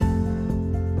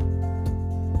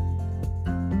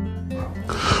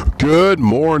Good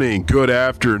morning, good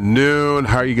afternoon.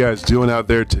 How are you guys doing out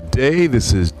there today?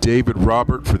 This is David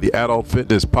Robert for the Adult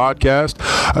Fitness Podcast.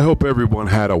 I hope everyone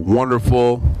had a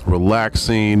wonderful,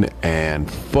 relaxing,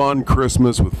 and fun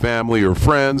Christmas with family or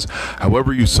friends.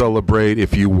 However you celebrate,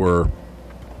 if you were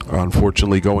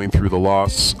unfortunately going through the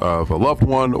loss of a loved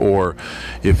one, or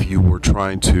if you were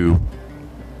trying to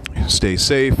stay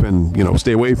safe and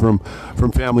stay away from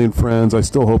family and friends, I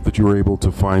still hope that you were able to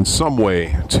find some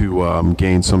way to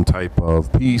gain some type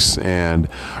of peace and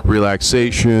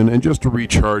relaxation, and just to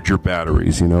recharge your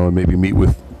batteries, and maybe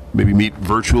meet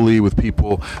virtually with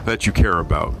people that you care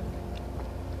about.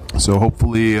 So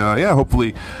hopefully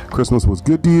Christmas was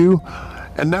good to you.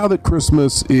 And now that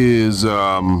Christmas is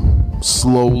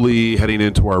slowly heading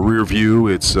into our rear view,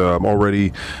 it's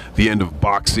already the end of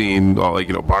Boxing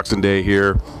Day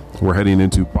here. We're heading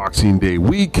into Boxing Day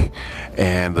week,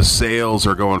 and the sales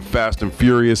are going fast and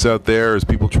furious out there as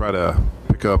people try to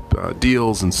pick up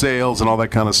deals and sales and all that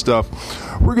kind of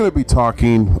stuff. We're going to be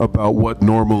talking about what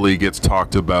normally gets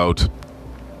talked about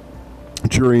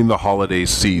during the holiday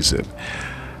season.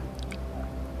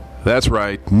 That's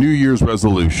right, New Year's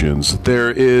resolutions. There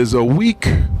is a week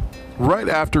right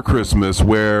after Christmas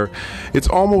where it's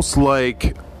almost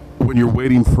like when you're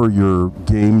waiting for your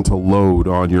game to load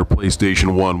on your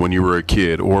PlayStation 1 when you were a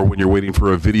kid, or when you're waiting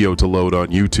for a video to load on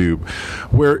YouTube,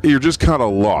 where you're just kind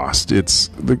of lost.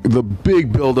 It's the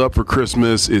big build up for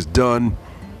Christmas is done.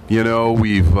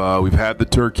 We've had the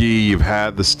turkey, you've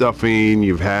had the stuffing,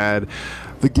 you've had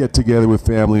the get-together with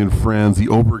family and friends, the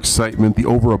overexcitement, the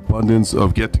overabundance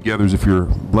of get-togethers if you're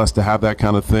blessed to have that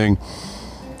kind of thing.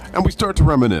 And we start to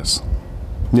reminisce.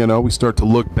 We start to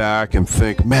look back and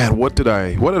think, man, what did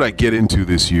I get into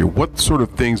this year? What sort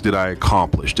of things did I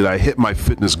accomplish? Did I hit my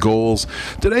fitness goals?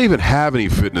 Did I even have any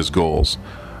fitness goals?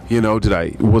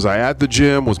 Was I at the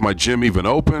gym? Was my gym even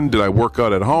open? Did I work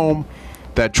out at home?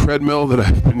 That treadmill that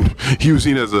I've been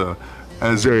using as a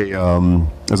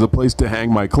place to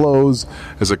hang my clothes,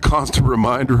 as a constant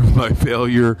reminder of my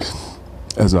failure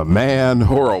as a man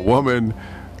or a woman.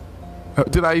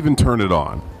 Did I even turn it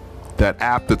on? That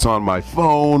app that's on my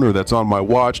phone or that's on my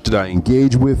watch, did I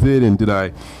engage with it? And did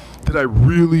I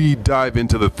really dive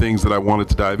into the things that I wanted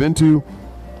to dive into?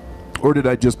 Or did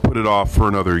I just put it off for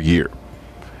another year?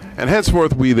 And and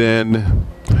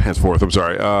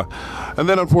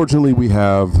then unfortunately we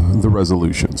have the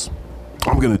resolutions.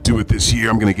 I'm going to do it this year.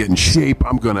 I'm going to get in shape.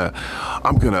 I'm going to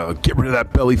get rid of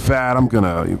that belly fat. I'm going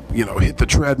to, hit the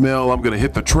treadmill. I'm going to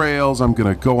hit the trails. I'm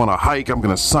going to go on a hike. I'm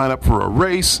going to sign up for a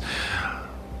race.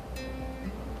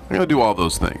 I'm going to do all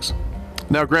those things.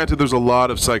 Now, granted, there's a lot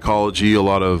of psychology, a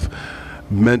lot of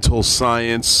mental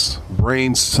science,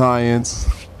 brain science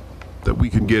that we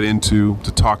can get into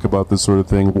to talk about this sort of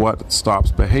thing. What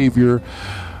stops behavior?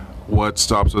 What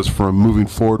stops us from moving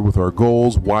forward with our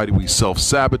goals? Why do we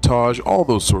self-sabotage? All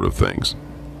those sort of things.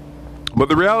 But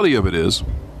the reality of it is,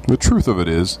 the truth of it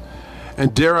is,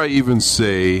 and dare I even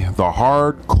say the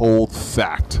hard, cold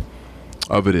fact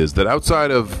of it is, that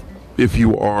outside of if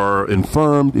you are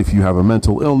infirmed, if you have a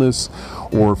mental illness,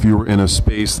 or if you're in a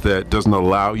space that doesn't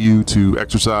allow you to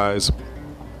exercise,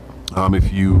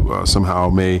 if you somehow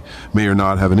may or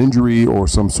not have an injury or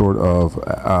some sort of,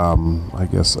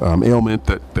 ailment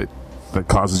that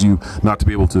causes you not to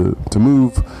be able to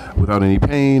move without any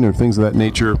pain or things of that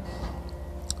nature,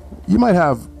 you might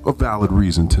have a valid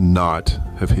reason to not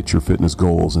have hit your fitness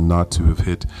goals and not to have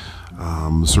hit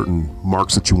certain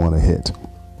marks that you want to hit.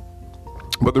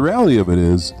 But the reality of it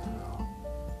is,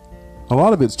 a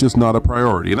lot of it's just not a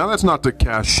priority. Now, that's not to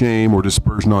cast shame or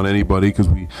dispersion on anybody, because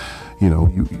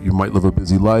you might live a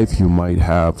busy life, you might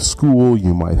have school,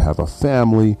 you might have a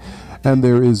family, and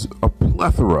there is a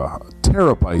plethora,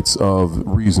 terabytes of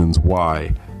reasons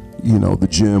why, the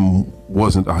gym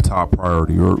wasn't a top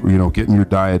priority, or, getting your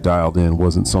diet dialed in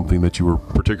wasn't something that you were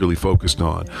particularly focused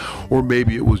on. Or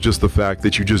maybe it was just the fact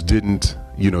that you just didn't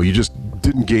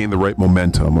gain the right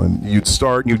momentum, and you'd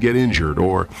start and you'd get injured,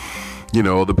 or,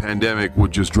 the pandemic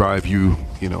would just drive you,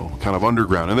 kind of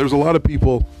underground. And there's a lot of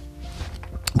people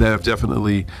that have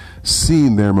definitely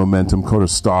seen their momentum kind of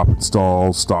stop and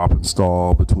stall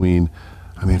between,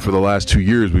 for the last 2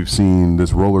 years, we've seen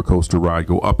this roller coaster ride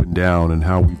go up and down, and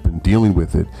how we've been dealing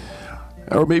with it.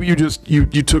 Or maybe you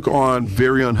took on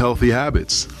very unhealthy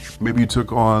habits. Maybe you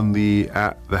took on the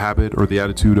habit or the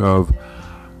attitude of,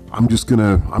 I'm just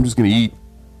gonna eat.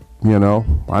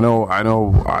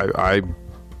 I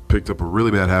picked up a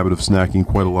really bad habit of snacking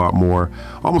quite a lot more,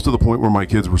 almost to the point where my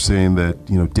kids were saying that,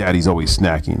 daddy's always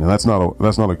snacking. And that's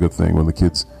not a good thing when the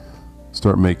kids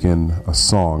start making a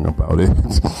song about it.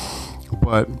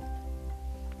 But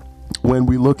when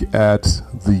we look at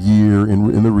the year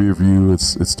in the rear view,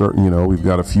 it's starting, we've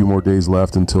got a few more days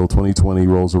left until 2020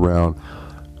 rolls around.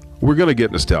 We're going to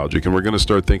get nostalgic, and we're going to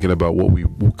start thinking about what we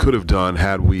could have done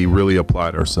had we really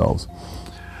applied ourselves.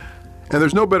 And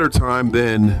there's no better time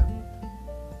than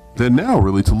now,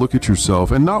 really, to look at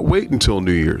yourself and not wait until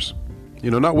New Year's.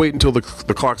 Not wait until the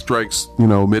clock strikes,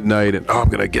 midnight, and I'm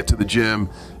going to get to the gym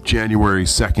January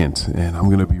 2nd, and I'm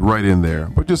going to be right in there.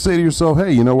 But just say to yourself,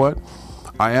 hey, you know what?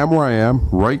 I am where I am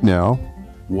right now.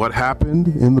 What happened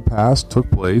in the past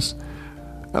took place,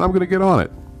 and I'm going to get on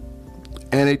it.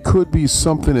 And it could be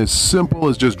something as simple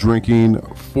as just drinking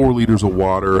 4 liters of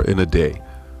water in a day.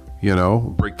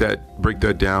 Break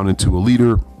that down into a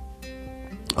liter,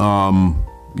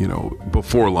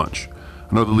 before lunch.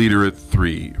 Another liter at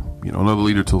 3, another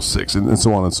liter till 6, and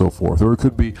so on and so forth. Or it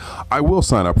could be, I will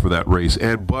sign up for that race,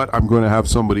 but I'm going to have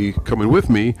somebody coming with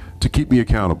me to keep me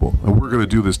accountable, and we're going to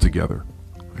do this together.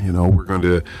 We're going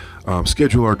to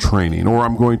schedule our training, or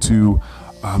I'm going to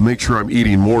make sure I'm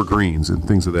eating more greens and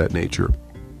things of that nature.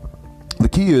 The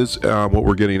key is, what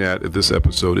we're getting at this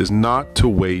episode is not to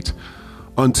wait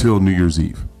until New Year's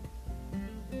Eve.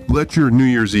 Let your New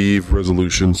Year's Eve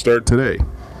resolution start today.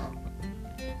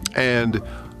 And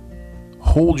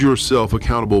hold yourself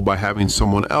accountable by having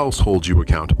someone else hold you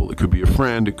accountable. It could be a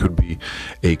friend, it could be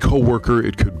a coworker,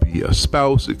 it could be a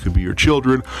spouse, it could be your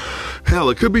children. Hell,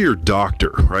 it could be your doctor,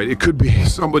 right? It could be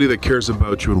somebody that cares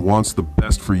about you and wants the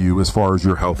best for you as far as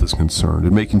your health is concerned,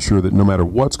 and making sure that no matter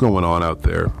what's going on out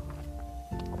there,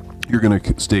 you're going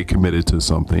to stay committed to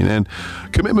something. And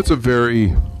commitment's a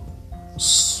very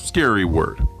scary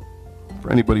word.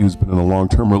 For anybody who's been in a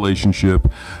long-term relationship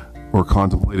or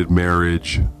contemplated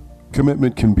marriage,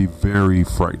 commitment can be very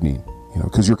frightening,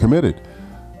 because you're committed.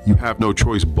 You have no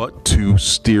choice but to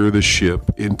steer the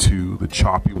ship into the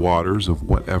choppy waters of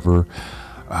whatever's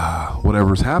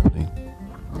happening.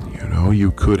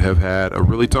 You could have had a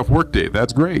really tough work day.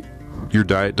 That's great. Your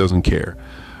diet doesn't care.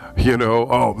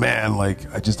 Oh man,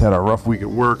 I just had a rough week at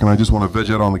work and I just want to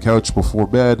veg out on the couch before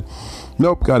bed.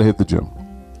 Nope, got to hit the gym.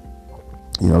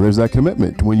 There's that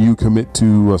commitment. When you commit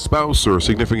to a spouse or a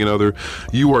significant other,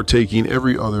 you are taking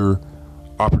every other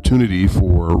opportunity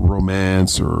for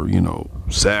romance or,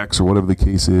 sex or whatever the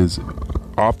case is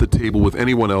off the table with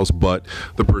anyone else but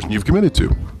the person you've committed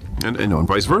to, and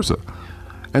vice versa.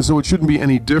 And so it shouldn't be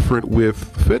any different with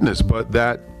fitness, but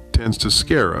that tends to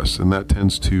scare us, and that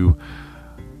tends to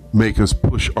make us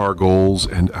push our goals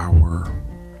and our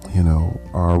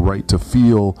right to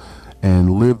feel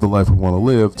and live the life we want to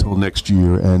live till next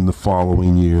year and the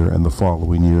following year and the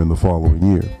following year and the following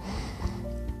year.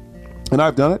 And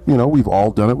I've done it, we've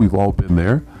all done it, we've all been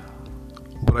there.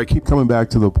 But I keep coming back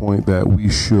to the point that we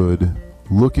should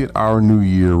look at our new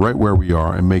year right where we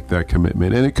are and make that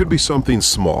commitment. And it could be something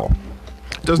small.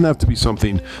 It doesn't have to be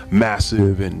something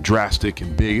massive and drastic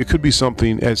and big. It could be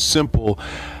something as simple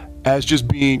as just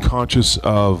being conscious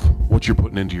of what you're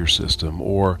putting into your system,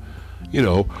 or,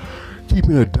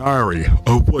 keeping a diary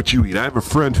of what you eat. I have a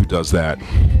friend who does that,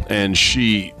 and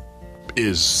she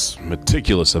is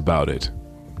meticulous about it,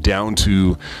 down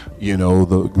to,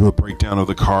 the breakdown of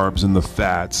the carbs and the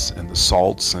fats and the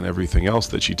salts and everything else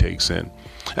that she takes in.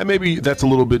 And maybe that's a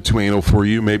little bit too anal for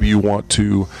you. Maybe you want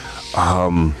to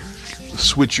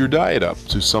switch your diet up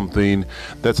to something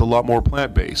that's a lot more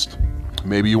plant-based.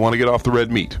 Maybe you want to get off the red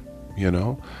meat,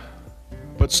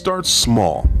 But start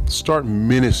small, start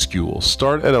minuscule,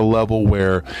 start at a level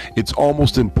where it's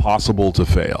almost impossible to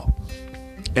fail.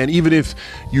 And even if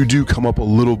you do come up a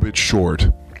little bit short,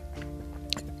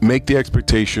 make the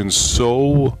expectations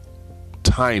so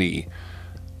tiny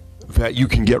that you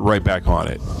can get right back on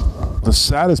it. The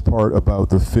saddest part about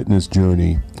the fitness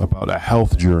journey, about a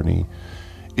health journey,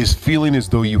 is feeling as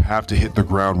though you have to hit the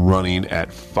ground running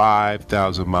at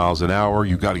 5,000 miles an hour.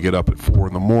 You got to get up at 4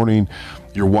 in the morning.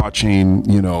 You're watching,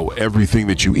 everything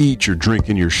that you eat. You're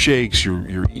drinking your shakes.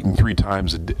 You're eating 3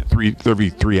 times a day, every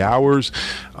 3 hours.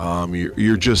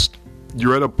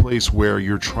 You're at a place where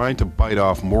you're trying to bite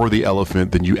off more of the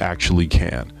elephant than you actually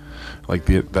can. Like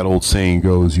that old saying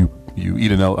goes, you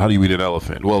eat how do you eat an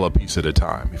elephant? Well, a piece at a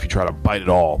time. If you try to bite it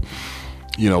all,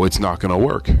 it's not going to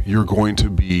work. You're going to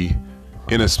be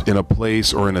in a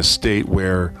place or in a state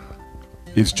where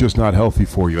it's just not healthy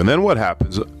for you. And then what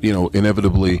happens?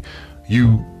 Inevitably,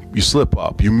 you slip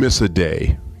up. You miss a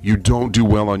day. You don't do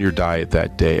well on your diet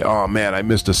that day. Oh man, I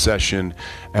missed a session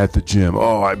at the gym.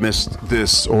 Oh, I missed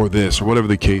this or whatever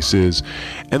the case is.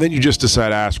 And then you just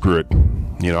decide, screw it.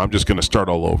 I'm just going to start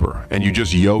all over. And you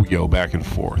just yo-yo back and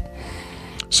forth.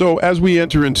 So as we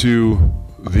enter into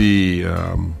the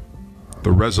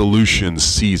resolution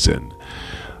season,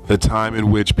 the time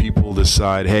in which people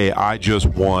decide, hey, I just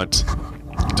want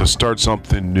to start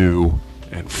something new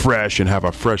and fresh and have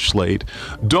a fresh slate.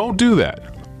 Don't do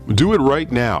that. Do it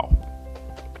right now.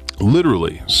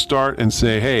 Literally start and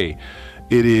say, hey,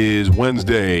 it is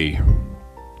Wednesday,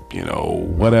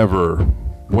 whenever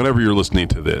you're listening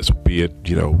to this, be it,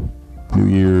 New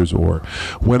Year's or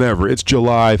whenever. It's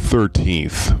July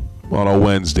 13th on a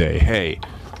Wednesday. Hey,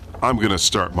 I'm going to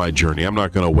start my journey. I'm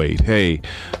not going to wait. Hey,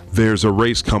 there's a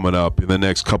race coming up in the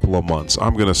next couple of months.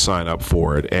 I'm going to sign up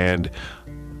for it and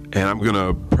I'm going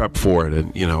to prep for it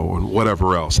and, and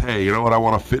whatever else. Hey, you know what? I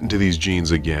want to fit into these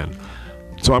jeans again.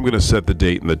 So I'm going to set the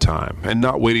date and the time and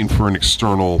not waiting for an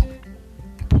external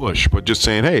push, but just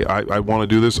saying, hey, I want to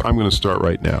do this. I'm going to start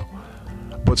right now.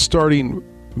 But starting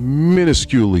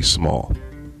minusculely small,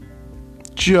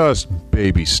 just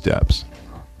baby steps.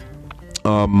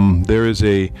 There is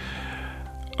a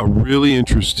really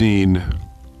interesting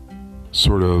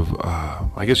sort of,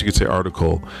 I guess you could say,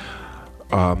 article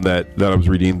that I was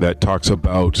reading that talks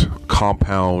about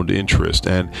compound interest,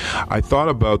 and I thought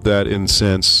about that in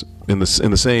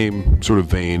the same sort of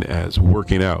vein as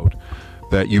working out,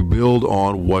 that you build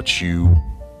on what you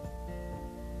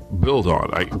built on,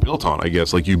 I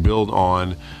guess. Like, you build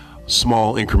on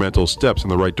small incremental steps in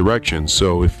the right direction.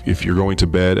 So if you're going to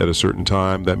bed at a certain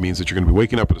time, that means that you're going to be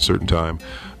waking up at a certain time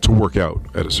to work out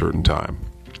at a certain time.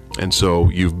 And so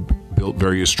you've built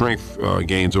various strength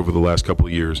gains over the last couple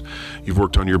of years. You've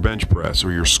worked on your bench press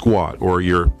or your squat or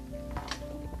your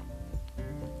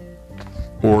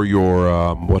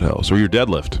what else? Or your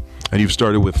deadlift. And you've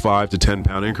started with 5 to 10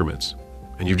 pound increments,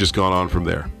 and you've just gone on from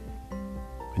there.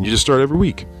 And you just start every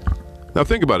week. Now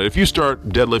think about it. If you start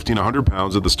deadlifting 100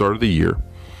 pounds at the start of the year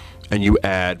and you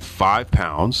add 5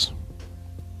 pounds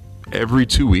every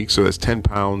 2 weeks, so that's 10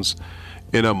 pounds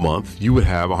in a month, you would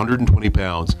have 120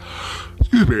 pounds,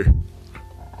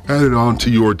 added on to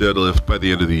your deadlift by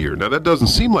the end of the year. Now that doesn't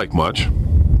seem like much,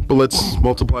 but let's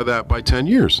multiply that by 10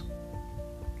 years.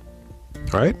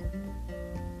 Right?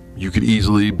 You could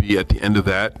easily be at the end of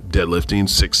that deadlifting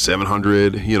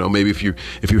 600-700, maybe if you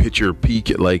hit your peak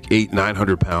at like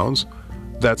 800-900 pounds,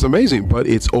 that's amazing, but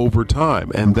it's over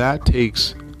time, and that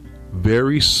takes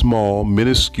very small,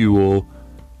 minuscule,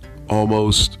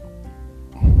 almost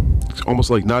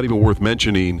like not even worth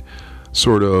mentioning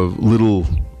sort of little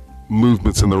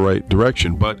movements in the right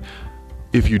direction. But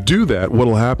if you do that,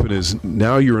 what'll happen is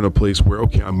now you're in a place where,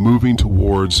 okay, I'm moving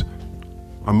towards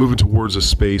a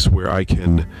space where I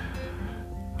can,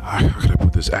 how can I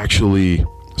put this, actually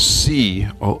see,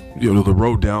 the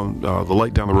road down, the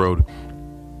light down the road,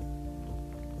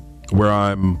 where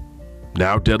I'm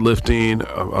now deadlifting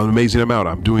an amazing amount.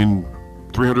 I'm doing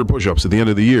 300 push-ups at the end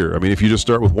of the year. I mean, if you just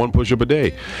start with 1 push-up a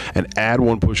day and add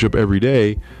 1 push-up every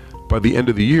day, by the end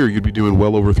of the year, you'd be doing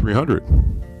well over 300.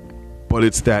 But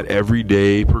it's that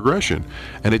everyday progression,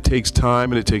 and it takes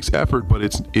time and it takes effort, but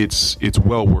it's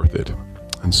well worth it.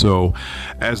 And so,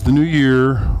 as the new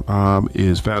year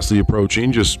is fastly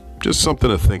approaching, just something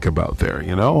to think about there.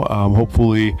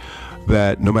 Hopefully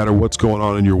that no matter what's going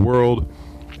on in your world,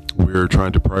 we're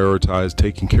trying to prioritize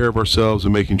taking care of ourselves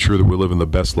and making sure that we're living the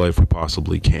best life we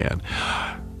possibly can.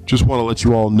 Just want to let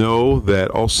you all know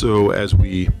that also, as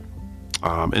we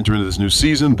enter into this new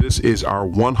season, this is our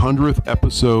 100th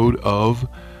episode of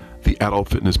the Adult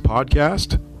Fitness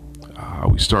Podcast.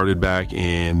 We started back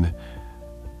in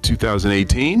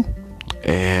 2018,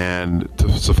 and to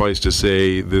suffice to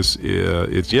say,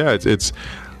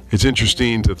 it's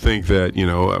interesting to think that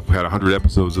I've had 100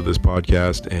 episodes of this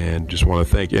podcast, and just want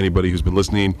to thank anybody who's been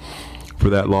listening for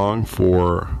that long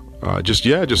for just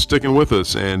sticking with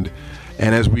us, and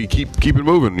as we keep it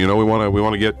moving, we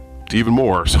want to get to even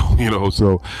more.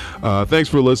 So thanks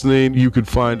for listening. You can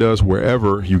find us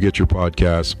wherever you get your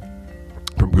podcasts.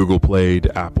 From Google Play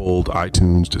to Apple to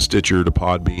iTunes to Stitcher to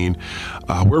Podbean,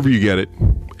 wherever you get it,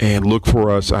 and look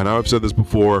for us. I know I've said this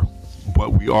before,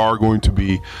 but we are going to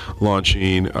be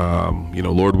launching,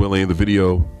 Lord willing, the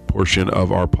video portion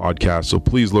of our podcast. So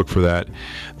please look for that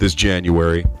this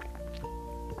January.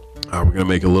 We're going to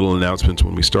make a little announcement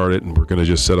when we start it, and we're going to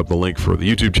just set up the link for the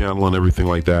YouTube channel and everything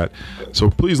like that. So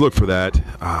please look for that.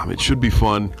 It should be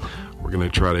fun. We're going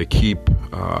to try to keep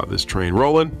this train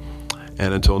rolling.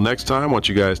 And until next time, I want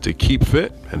you guys to keep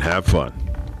fit and have fun.